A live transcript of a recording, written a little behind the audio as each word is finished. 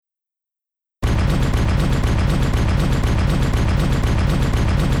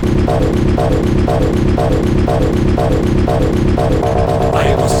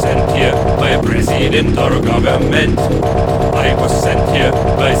against our government. I was sent here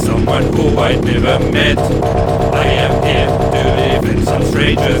by someone who I'd never met. I am here to defend some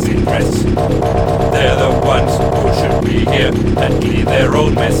strangers' interests. They're the ones who should be here and clean their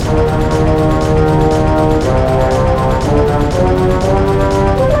own mess.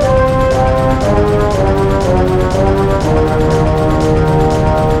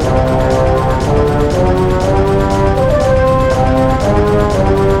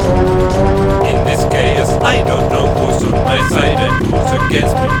 In this chaos, I don't know who's on my side and who's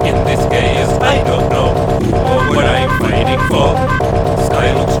against me. In this chaos, I don't know who or what I'm fighting for. The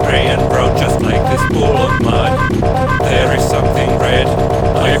sky looks grey and brown, just like this pool of mud. There is something red,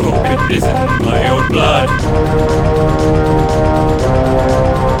 I hope it isn't my own blood.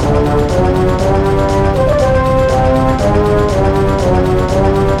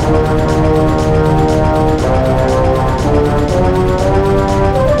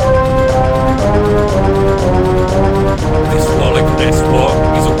 This war like the next war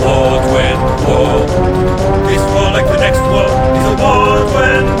is a war to end war. This war like the next war is a war to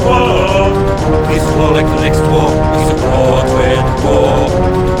end war. This war like the next war is a war to end war.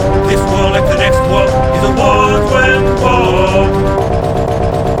 This war like the next war is a war to end war.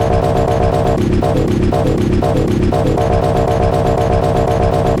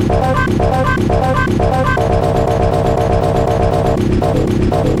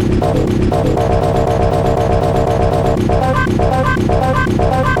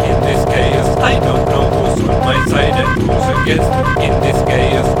 In this chaos, I don't know who's on my side and who's against me. In this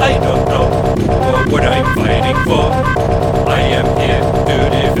chaos, I don't know who or what I'm fighting for. I am here to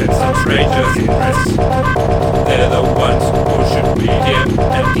defend some strangers' interests. They're the ones who should be here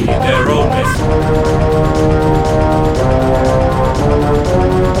and clean their own